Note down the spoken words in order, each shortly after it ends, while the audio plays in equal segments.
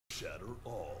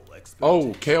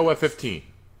Oh, KOF 15.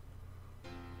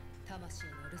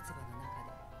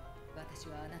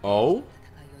 Oh?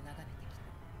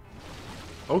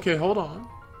 Okay, hold on.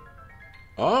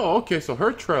 Oh, okay, so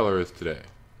her trailer is today.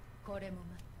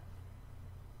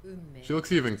 She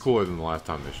looks even cooler than the last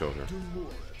time they showed her.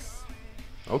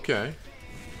 Okay.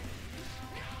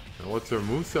 And what's her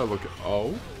moveset look?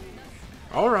 Oh.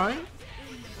 Alright.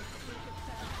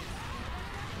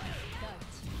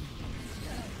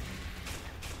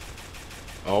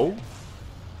 Oh.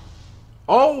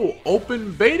 Oh,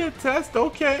 open beta test,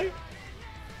 okay.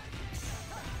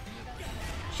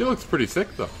 She looks pretty sick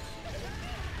though.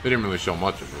 They didn't really show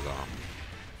much of her though.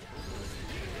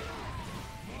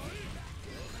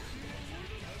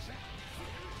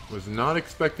 Was not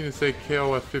expecting to say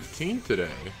KOF 15 today.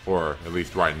 Or at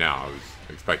least right now, I was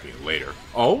expecting it later.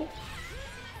 Oh?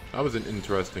 That was an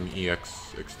interesting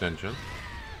EX extension.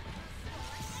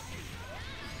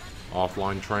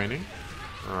 Offline training.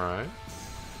 Alright.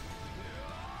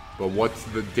 But what's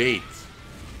the date?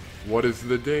 What is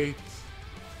the date?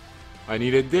 I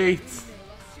need a date.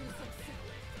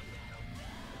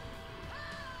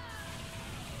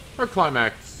 Her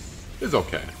climax is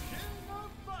okay.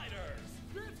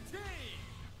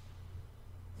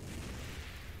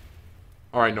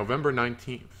 Alright, November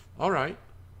 19th. Alright.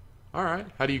 Alright.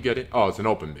 How do you get it? Oh, it's an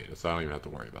open beta, so I don't even have to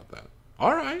worry about that.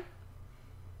 Alright.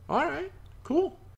 Alright. Cool.